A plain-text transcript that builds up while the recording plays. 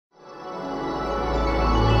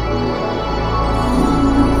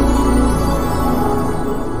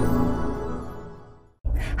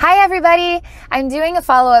everybody. I'm doing a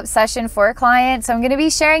follow-up session for a client, so I'm going to be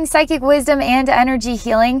sharing psychic wisdom and energy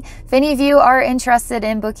healing. If any of you are interested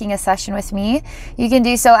in booking a session with me, you can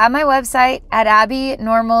do so at my website at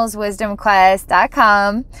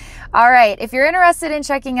abbeynormalswisdomquest.com. All right, if you're interested in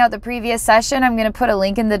checking out the previous session, I'm going to put a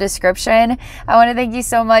link in the description. I want to thank you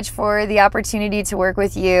so much for the opportunity to work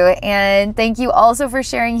with you, and thank you also for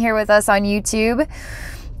sharing here with us on YouTube.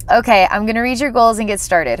 Okay, I'm going to read your goals and get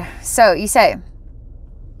started. So you say,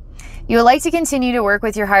 you would like to continue to work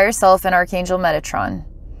with your higher self and Archangel Metatron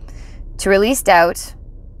to release doubt,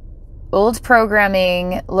 old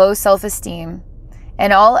programming, low self-esteem,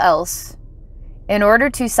 and all else in order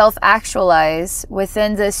to self-actualize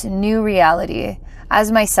within this new reality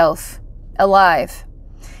as myself, alive,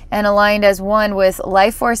 and aligned as one with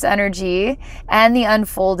life force energy and the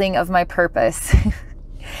unfolding of my purpose.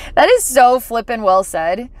 That is so flippin' well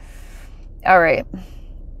said. All right.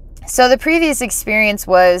 So the previous experience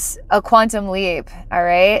was a quantum leap, all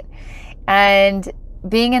right? And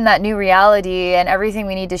being in that new reality and everything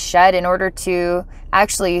we need to shed in order to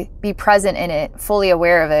actually be present in it, fully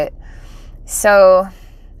aware of it. So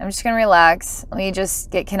I'm just going to relax. Let me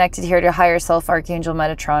just get connected here to higher self, Archangel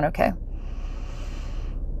Metatron, okay?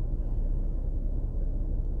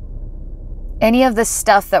 Any of the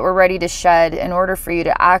stuff that we're ready to shed in order for you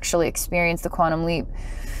to actually experience the quantum leap.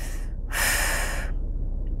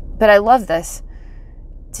 But I love this.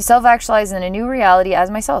 To self-actualize in a new reality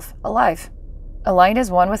as myself, alive. Aligned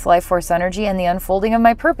as one with life force energy and the unfolding of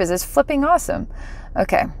my purpose is flipping awesome.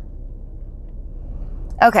 Okay.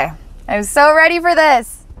 Okay. I'm so ready for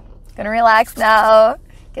this. Gonna relax now.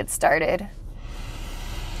 Get started.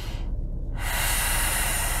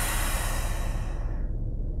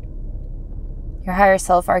 Your higher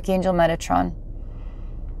self, Archangel Metatron.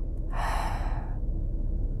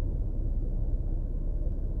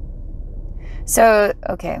 So,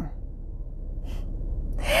 okay.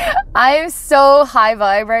 I am so high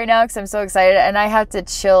vibe right now because I'm so excited and I have to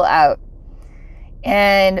chill out.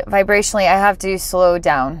 And vibrationally, I have to slow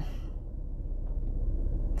down.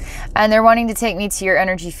 And they're wanting to take me to your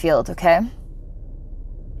energy field, okay?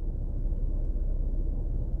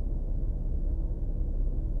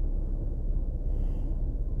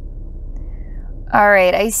 All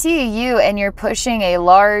right, I see you and you're pushing a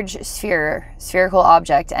large spherical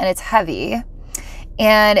object, and it's heavy.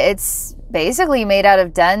 And it's basically made out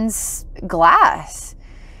of dense glass.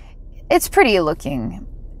 It's pretty looking.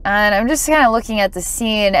 And I'm just kind of looking at the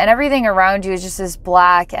scene, and everything around you is just this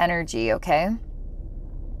black energy, okay?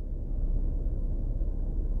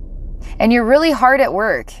 And you're really hard at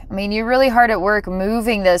work. I mean, you're really hard at work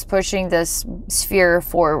moving this, pushing this sphere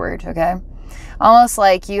forward, okay? Almost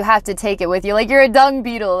like you have to take it with you. Like you're a dung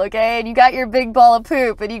beetle, okay? And you got your big ball of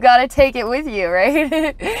poop and you got to take it with you,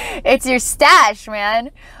 right? It's your stash, man.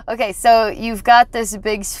 Okay, so you've got this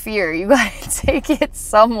big sphere. You got to take it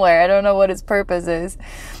somewhere. I don't know what its purpose is.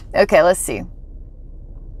 Okay, let's see.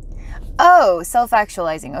 Oh,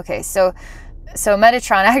 self-actualizing. Okay, so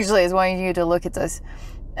Metatron actually is wanting you to look at this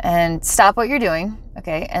and stop what you're doing,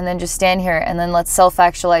 okay? And then just stand here and then let's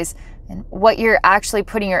self-actualize and what you're actually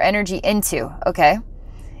putting your energy into, okay?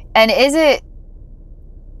 And is it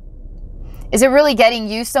really getting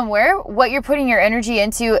you somewhere? What you're putting your energy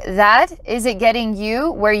into, is it getting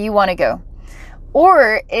you where you want to go?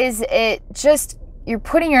 Or is it just you're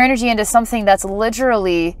putting your energy into something that's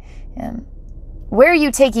literally, where are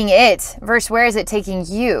you taking it versus where is it taking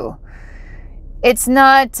you? It's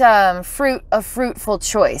not a fruitful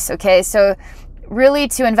choice, okay? So really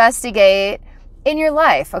to investigate in your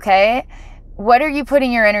life, okay? What are you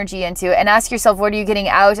putting your energy into? And ask yourself, what are you getting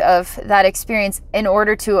out of that experience in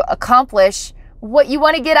order to accomplish what you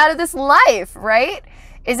want to get out of this life, right?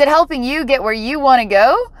 Is it helping you get where you want to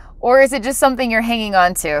go? Or is it just something you're hanging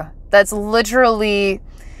on to? That's literally,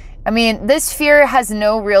 I mean, this fear has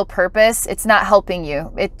no real purpose. It's not helping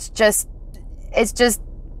you. It's just,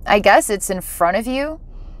 I guess it's in front of you,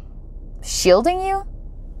 shielding you,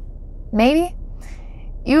 maybe?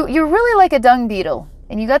 You're really like a dung beetle,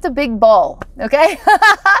 and you got the big ball, okay?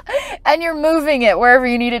 And you're moving it wherever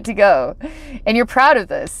you need it to go. And you're proud of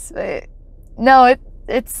this. No,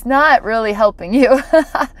 it's not really helping you.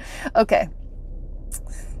 Okay.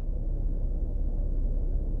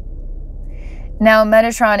 Now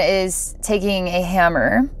Metatron is taking a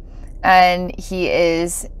hammer, and he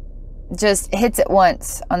is just hits it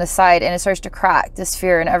once on the side, and it starts to crack the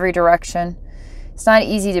sphere in every direction. It's not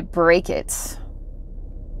easy to break it.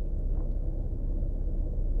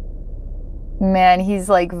 Man, he's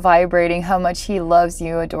like vibrating how much he loves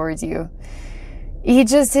you, adores you.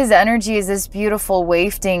 His energy is this beautiful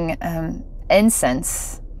wafting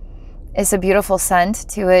incense. It's a beautiful scent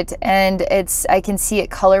to it, and I can see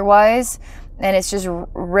it color-wise, and it's just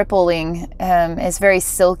rippling. It's very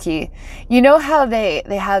silky. You know how they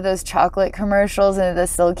have those chocolate commercials and the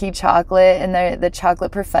silky chocolate, and the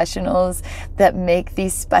chocolate professionals that make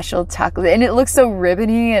these special chocolate, and it looks so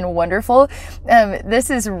ribbony and wonderful.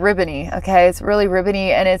 This is ribbony, okay? It's really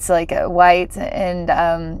ribbony, and it's like white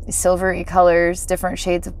and silvery colors, different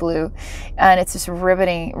shades of blue, and it's just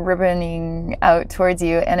ribboning out towards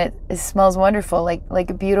you, and it smells wonderful,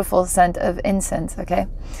 like a beautiful scent of incense, okay?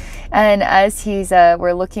 And as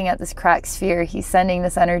we're looking at this cracked sphere, he's sending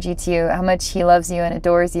this energy to you, how much he loves you and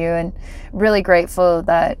adores you, and really grateful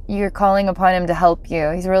that you're calling upon him to help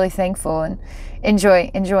you. He's really thankful and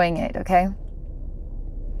enjoying it, okay?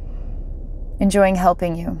 Enjoying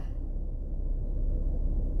helping you.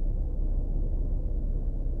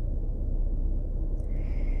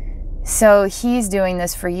 So he's doing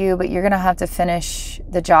this for you, but you're going to have to finish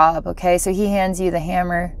the job, okay? So he hands you the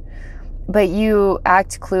hammer, but you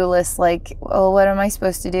act clueless, like, oh, what am I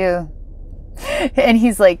supposed to do? And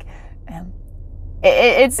he's like,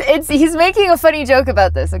 he's making a funny joke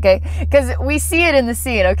about this, okay? Because we see it in the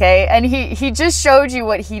scene, okay? And he just showed you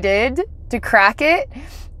what he did to crack it,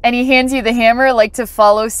 and he hands you the hammer, like, to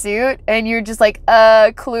follow suit, and you're just like,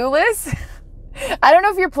 clueless? I don't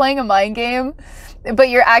know if you're playing a mind game, but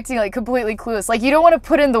you're acting like completely clueless. Like, you don't want to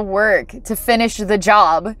put in the work to finish the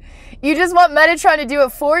job. You just want Metatron to do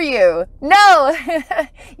it for you. No!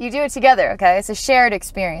 You do it together, okay? It's a shared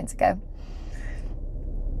experience, okay?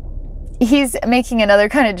 He's making another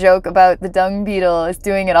kind of joke about the dung beetle is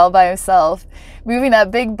doing it all by himself, moving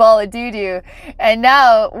that big ball of doo-doo, and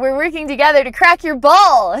now we're working together to crack your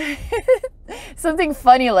ball. Something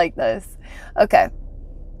funny like this. Okay.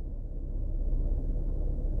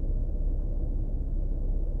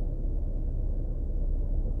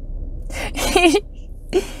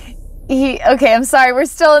 Okay, I'm sorry, we're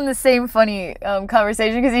still in the same funny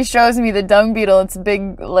conversation, because he shows me the dung beetle. It's a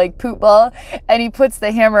big, like, poop ball, and he puts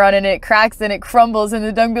the hammer on it, and it cracks and it crumbles, and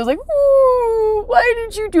the dung beetle's like, ooh, why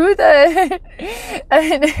did you do that?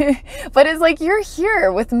 But it's like, you're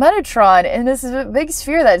here with Metatron in this big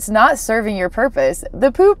sphere that's not serving your purpose.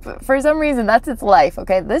 The poop, for some reason, that's its life,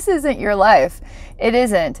 okay? This isn't your life. It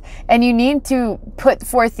isn't. And you need to put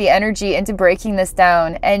forth the energy into breaking this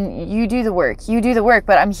down, and you do the work. You do the work,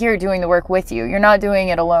 but I'm here doing the work with you. You're not doing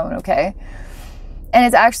it alone, okay? And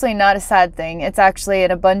it's actually not a sad thing. It's actually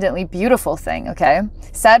an abundantly beautiful thing, okay?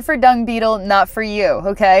 Sad for dung beetle, not for you,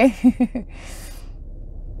 okay?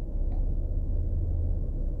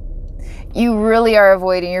 You really are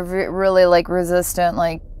avoiding. You're really, like, resistant,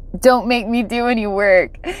 like, don't make me do any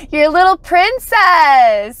work. You're a little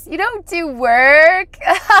princess. You don't do work.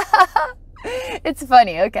 It's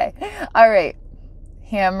funny. Okay. All right.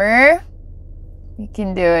 Hammer. You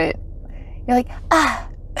can do it. You're like, ah.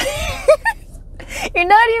 You're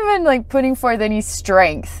not even, like, putting forth any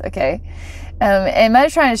strength. Okay. And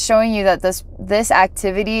Metatron is showing you that this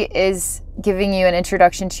activity is giving you an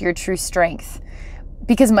introduction to your true strength.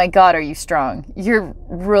 Because, my God, are you strong? You're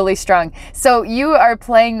really strong. So you are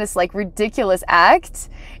playing this, like, ridiculous act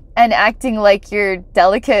and acting like you're a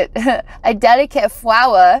delicate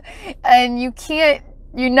flower, and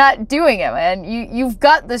you're not doing it, man. You've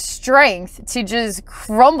got the strength to just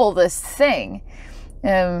crumble this thing.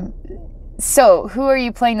 So who are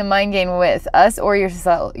you playing the mind game with? Us or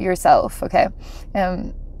yourself, okay?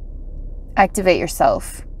 Activate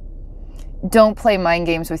yourself. Don't play mind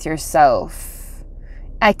games with yourself.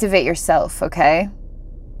 Activate yourself, okay?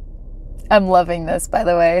 I'm loving this, by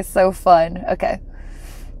the way. It's so fun. Okay.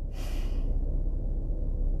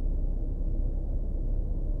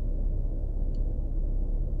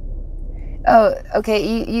 Oh,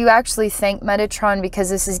 okay. You actually thank Metatron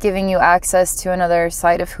because this is giving you access to another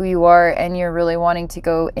side of who you are, and you're really wanting to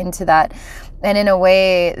go into that. And in a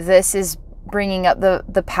way, this is bringing up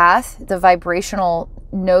the path, the vibrational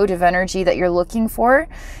node of energy that you're looking for.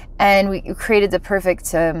 And we created the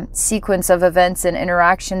perfect sequence of events and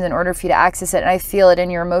interactions in order for you to access it. And I feel it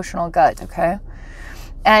in your emotional gut, okay?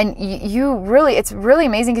 And you really, it's really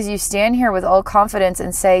amazing because you stand here with all confidence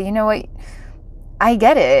and say, you know what, I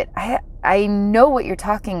get it. I know what you're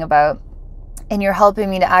talking about. And you're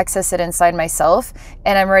helping me to access it inside myself,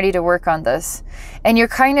 and I'm ready to work on this. And you're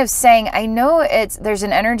kind of saying, I know there's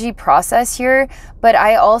an energy process here, but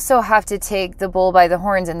I also have to take the bull by the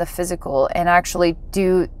horns in the physical and actually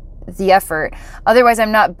do the effort. Otherwise,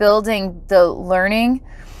 I'm not building the learning.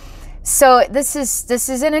 So this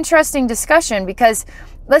is an interesting discussion, because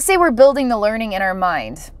let's say we're building the learning in our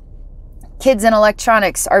mind. kids in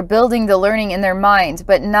electronics are building the learning in their mind,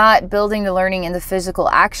 but not building the learning in the physical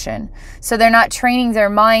action. So they're not training their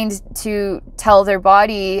mind to tell their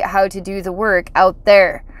body how to do the work out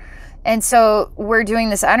there. And so we're doing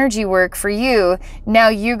this energy work for you. Now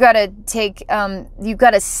you gotta take, you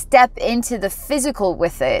gotta step into the physical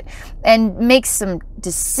with it and make some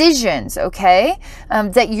decisions, okay?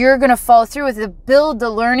 That you're gonna follow through with, to build the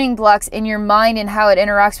learning blocks in your mind and how it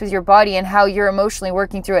interacts with your body and how you're emotionally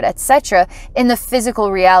working through it, etc. in the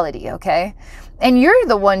physical reality, okay? And you're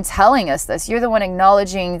the one telling us this. You're the one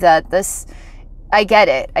acknowledging that this, I get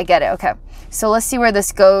it, okay. So let's see where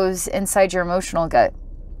this goes inside your emotional gut.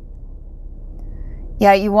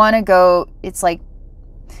 Yeah, you want to go, it's like,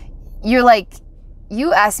 you're like,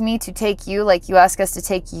 you ask me to take you, like you ask us to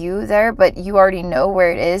take you there, but you already know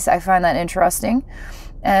where it is. I find that interesting.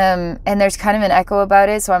 And there's kind of an echo about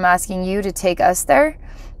it, so I'm asking you to take us there.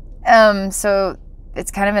 So it's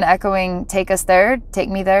kind of an echoing, take us there, take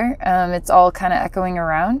me there. It's all kind of echoing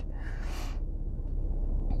around.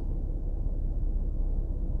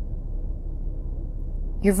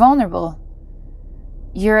 You're vulnerable.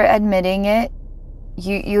 You're admitting it.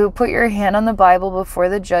 You put your hand on the Bible before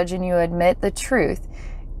the judge and you admit the truth.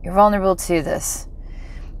 You're vulnerable to this.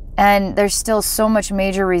 And there's still so much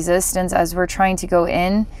major resistance as we're trying to go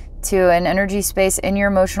in to an energy space in your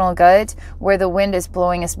emotional gut where the wind is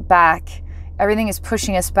blowing us back. Everything is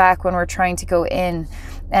pushing us back when we're trying to go in.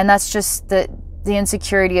 And that's just the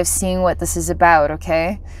insecurity of seeing what this is about,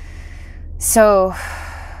 okay? So,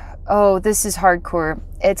 oh, this is hardcore.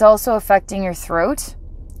 It's also affecting your throat,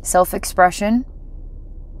 self-expression.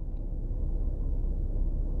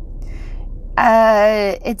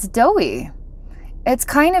 It's doughy. It's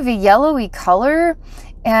kind of a yellowy color,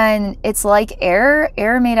 and it's like air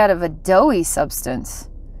made out of a doughy substance.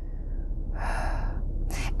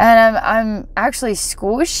 And I'm actually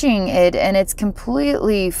squishing it, and it's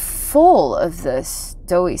completely full of this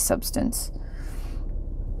doughy substance.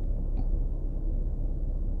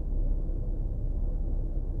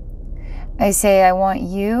 I say, I want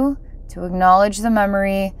you to acknowledge the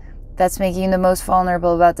memory that's making you the most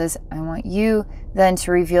vulnerable about this. I want you then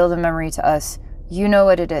to reveal the memory to us. You know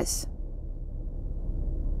what it is.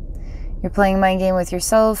 You're playing mind game with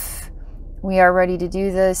yourself. We are ready to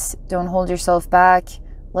do this. Don't hold yourself back.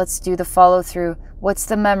 Let's do the follow through. What's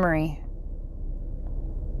the memory?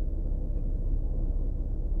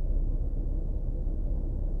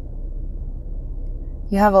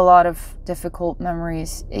 You have a lot of difficult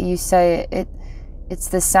memories. You say it's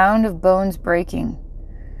the sound of bones breaking.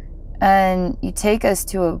 And you take us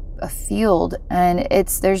to a field, and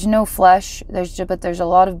there's no flesh, but there's a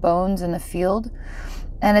lot of bones in the field,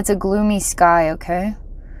 and it's a gloomy sky, okay?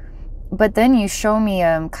 But then you show me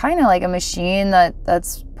kind of like a machine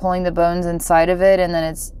that's pulling the bones inside of it, and then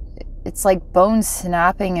it's like bones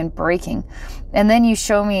snapping and breaking. And then you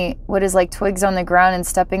show me what is like twigs on the ground and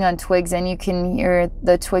stepping on twigs, and you can hear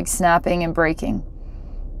the twigs snapping and breaking.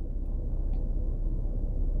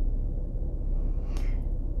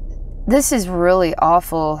 This is really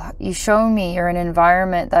awful. You show me you're in an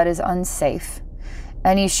environment that is unsafe.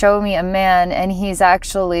 And you show me a man, and he's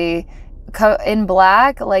actually in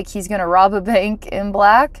black, like he's going to rob a bank in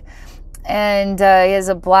black. And he has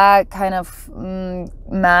a black kind of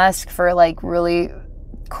mask for like really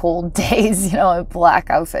cold days, you know, a black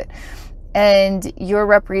outfit. And you're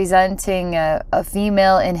representing a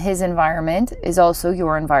female in his environment is also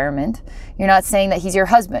your environment. You're not saying that he's your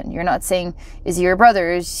husband. You're not saying, is he your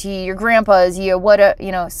brother? Is he your grandpa? Is he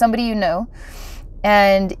somebody you know?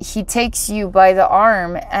 And he takes you by the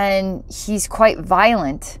arm, and he's quite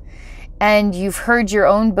violent. And you've heard your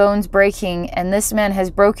own bones breaking, and this man has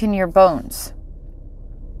broken your bones.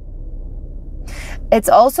 It's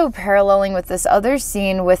also paralleling with this other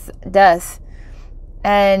scene with death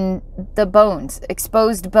and the bones,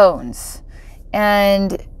 exposed bones.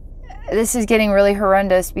 And this is getting really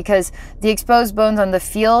horrendous because the exposed bones on the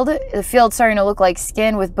field's starting to look like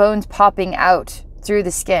skin with bones popping out through the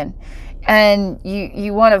skin. And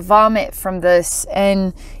you want to vomit from this,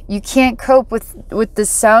 and you can't cope with the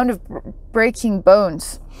sound of breaking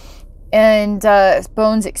bones and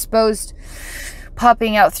bones exposed,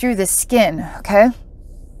 popping out through the skin, okay?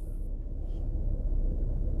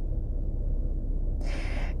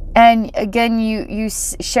 And again, you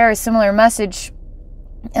share a similar message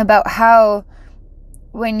about how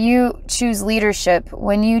when you choose leadership,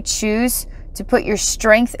 when you choose to put your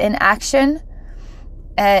strength in action,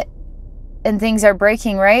 and things are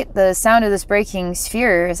breaking, right? The sound of this breaking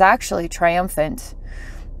sphere is actually triumphant.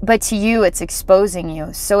 But to you, it's exposing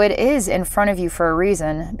you. So it is in front of you for a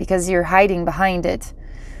reason, because you're hiding behind it.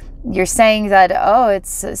 You're saying that, oh,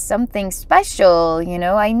 it's something special, you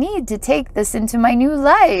know, I need to take this into my new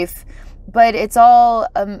life. But it's all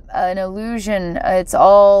an illusion. It's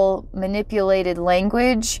all manipulated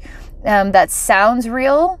language that sounds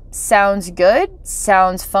real, sounds good,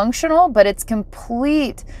 sounds functional, but it's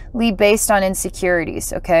completely based on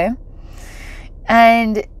insecurities, okay?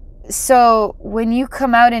 And so when you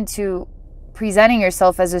come out into presenting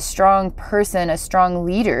yourself as a strong person, a strong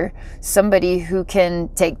leader, somebody who can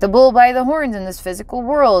take the bull by the horns in this physical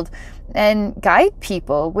world and guide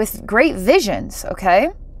people with great visions, okay?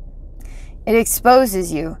 It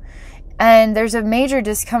exposes you. And there's a major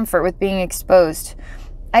discomfort with being exposed.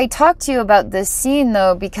 I talked to you about this scene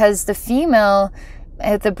though, because the female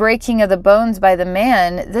at the breaking of the bones by the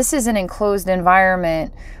man, this is an enclosed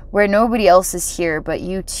environment where nobody else is here but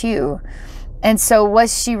you two. And so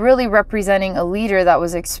was she really representing a leader that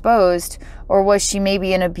was exposed, or was she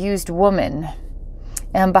maybe an abused woman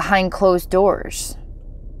and behind closed doors?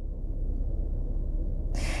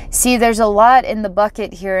 See, there's a lot in the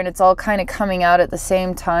bucket here, and it's all kind of coming out at the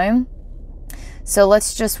same time. So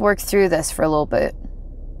let's just work through this for a little bit.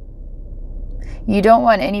 You don't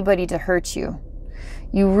want anybody to hurt you.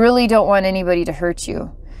 You really don't want anybody to hurt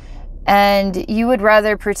you. And you would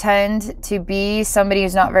rather pretend to be somebody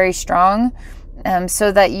who's not very strong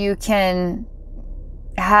so that you can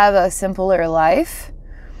have a simpler life.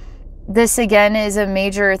 This again is a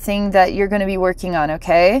major thing that you're going to be working on,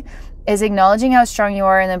 okay? Is acknowledging how strong you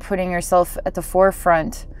are and then putting yourself at the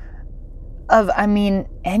forefront of, I mean,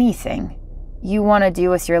 anything you want to do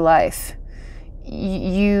with your life.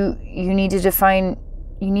 You need to define,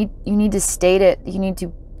 you need to state it, you need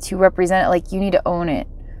to represent it, like you need to own it.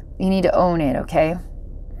 You need to own it, okay?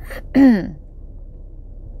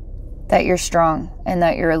 That you're strong and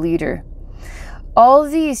that you're a leader. All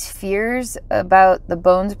these fears about the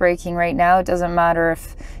bones breaking right now, it doesn't matter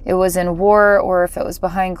if it was in war or if it was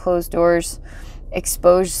behind closed doors,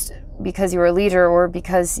 exposed because you were a leader or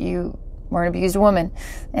because you were an abused woman.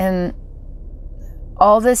 And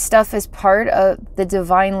all this stuff is part of the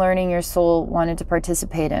divine learning your soul wanted to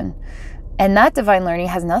participate in. And that divine learning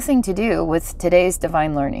has nothing to do with today's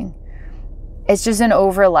divine learning. It's just an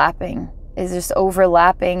overlapping. It's just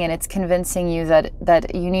overlapping, and it's convincing you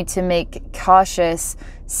that you need to make cautious,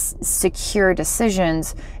 secure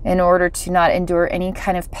decisions in order to not endure any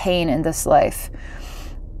kind of pain in this life.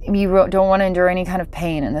 You don't want to endure any kind of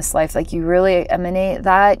pain in this life. Like, you really emanate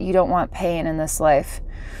that. You don't want pain in this life.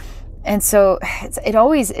 And so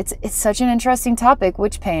it's such an interesting topic.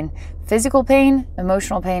 Which pain? Physical pain,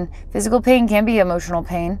 emotional pain. Physical pain can be emotional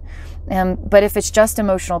pain. But if it's just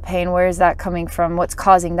emotional pain, where is that coming from? What's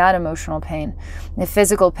causing that emotional pain? If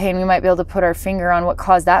physical pain, we might be able to put our finger on what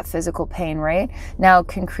caused that physical pain, right? Now it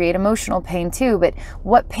can create emotional pain too, but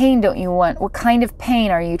what pain don't you want? What kind of pain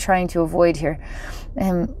are you trying to avoid here?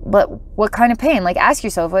 But what kind of pain? Like, ask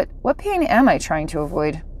yourself, what pain am I trying to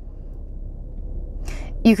avoid?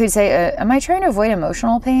 You could say, am I trying to avoid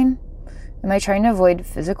emotional pain? Am I trying to avoid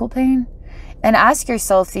physical pain? And ask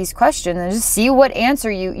yourself these questions and just see what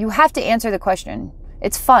answer you have to answer the question.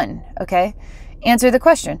 It's fun, okay? Answer the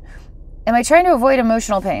question. Am I trying to avoid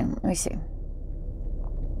emotional pain? Let me see.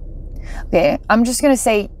 Okay, I'm just going to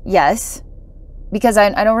say yes, because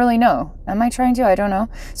I don't really know. Am I trying to? I don't know.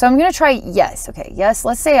 So I'm going to try yes. Okay, yes,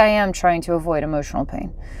 let's say I am trying to avoid emotional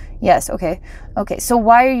pain. Yes, okay. Okay, so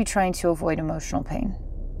why are you trying to avoid emotional pain?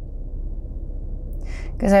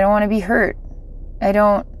 Because I don't want to be hurt.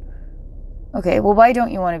 Okay, well, why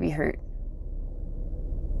don't you want to be hurt?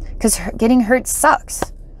 Because getting hurt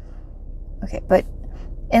sucks. Okay, but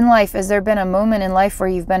in life, has there been a moment in life where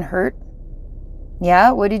you've been hurt?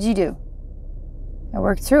 Yeah, what did you do? I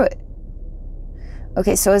worked through it.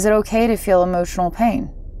 Okay, so is it okay to feel emotional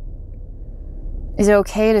pain? Is it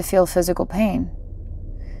okay to feel physical pain?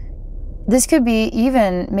 This could be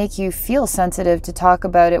even make you feel sensitive to talk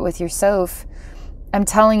about it with yourself. I'm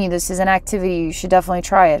telling you, this is an activity. You should definitely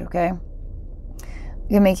try it, okay?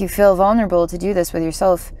 It can make you feel vulnerable to do this with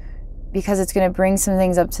yourself because it's going to bring some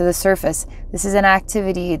things up to the surface. This is an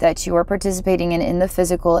activity that you are participating in the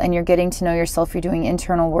physical, and you're getting to know yourself. You're doing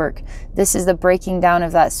internal work. This is the breaking down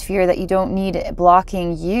of that sphere that you don't need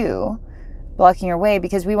blocking your way,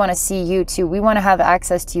 because we want to see you too. We want to have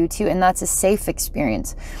access to you too, and that's a safe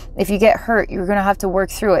experience. If you get hurt, you're going to have to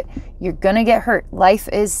work through it. You're going to get hurt. Life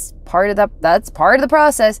is part of that's part of the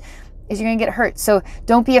process, is you're going to get hurt. So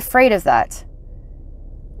don't be afraid of that.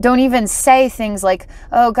 Don't even say things like,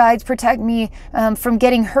 oh, guides, protect me from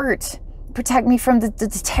getting hurt. Protect me from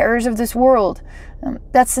the terrors of this world.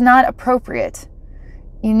 That's not appropriate.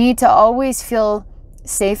 You need to always feel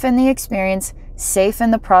safe in the experience, safe in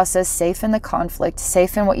the process, safe in the conflict,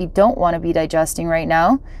 safe in what you don't want to be digesting right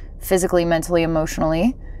now, physically, mentally,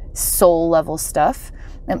 emotionally, soul level stuff.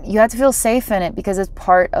 You have to feel safe in it because it's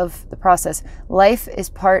part of the process. Life is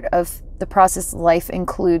part of the process. Life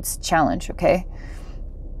includes challenge, okay?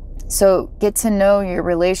 So get to know your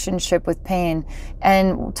relationship with pain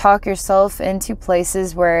and talk yourself into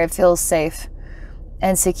places where it feels safe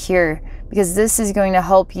and secure, because this is going to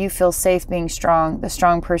help you feel safe being strong, the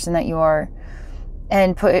strong person that you are,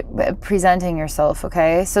 and presenting yourself,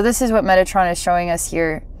 okay? So this is what Metatron is showing us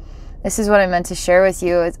here. This is what I meant to share with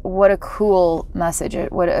you. What a cool message.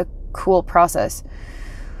 What a cool process.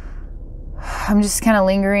 I'm just kind of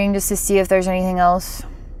lingering just to see if there's anything else.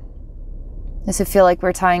 Does it feel like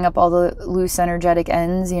we're tying up all the loose energetic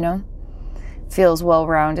ends, you know? Feels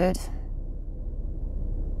well-rounded.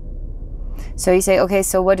 So you say, okay,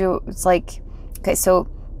 so it's like, okay, so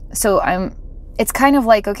it's kind of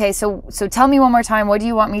like, okay, so tell me one more time, what do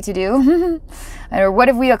you want me to do? Or what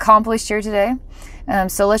have we accomplished here today?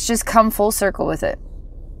 So let's just come full circle with it.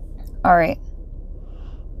 All right.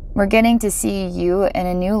 We're getting to see you in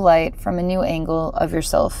a new light from a new angle of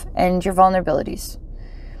yourself and your vulnerabilities.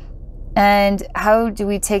 And how do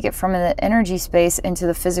we take it from the energy space into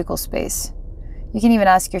the physical space? You can even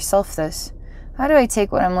ask yourself this. How do I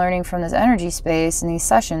take what I'm learning from this energy space and these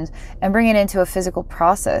sessions and bring it into a physical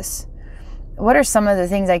process? What are some of the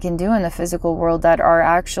things I can do in the physical world that are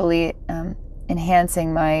actually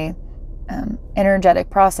enhancing my energetic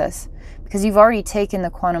process? Because you've already taken the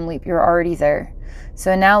quantum leap. You're already there.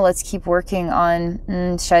 So now let's keep working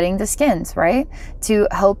on shedding the skins, right? To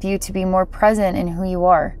help you to be more present in who you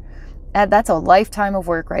are. That's a lifetime of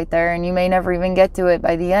work right there, and you may never even get to it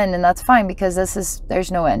by the end, and that's fine, because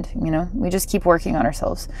there's no end, you know? We just keep working on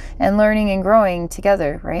ourselves and learning and growing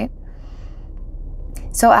together, right?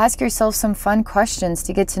 So ask yourself some fun questions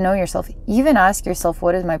to get to know yourself. Even ask yourself,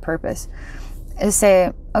 what is my purpose? Just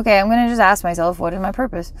say, okay, I'm going to just ask myself, what is my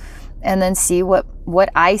purpose? And then see what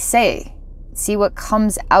I say. See what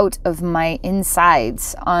comes out of my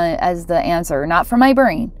insides as the answer, not from my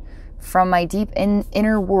brain, from my deep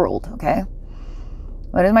inner world, okay?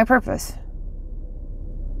 What is my purpose?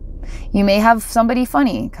 You may have somebody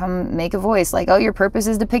funny come make a voice like, oh, your purpose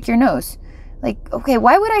is to pick your nose. Like, okay,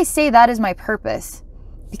 why would I say that is my purpose?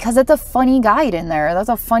 Because that's a funny guide in there. That's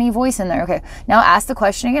a funny voice in there. Okay, now ask the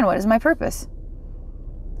question again, what is my purpose?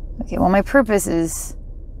 Okay, well, my purpose is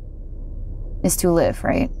to live,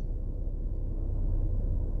 right?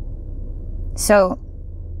 So,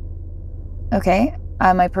 okay,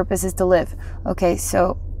 my purpose is to live. Okay,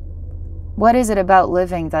 so what is it about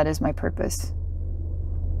living that is my purpose?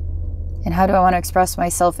 And how do I want to express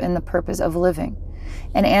myself in the purpose of living?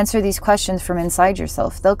 And answer these questions from inside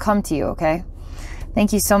yourself. They'll come to you, okay?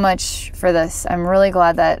 Thank you so much for this. I'm really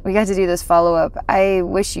glad that we got to do this follow-up. I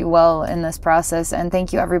wish you well in this process, and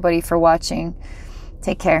thank you everybody for watching.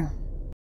 Take care.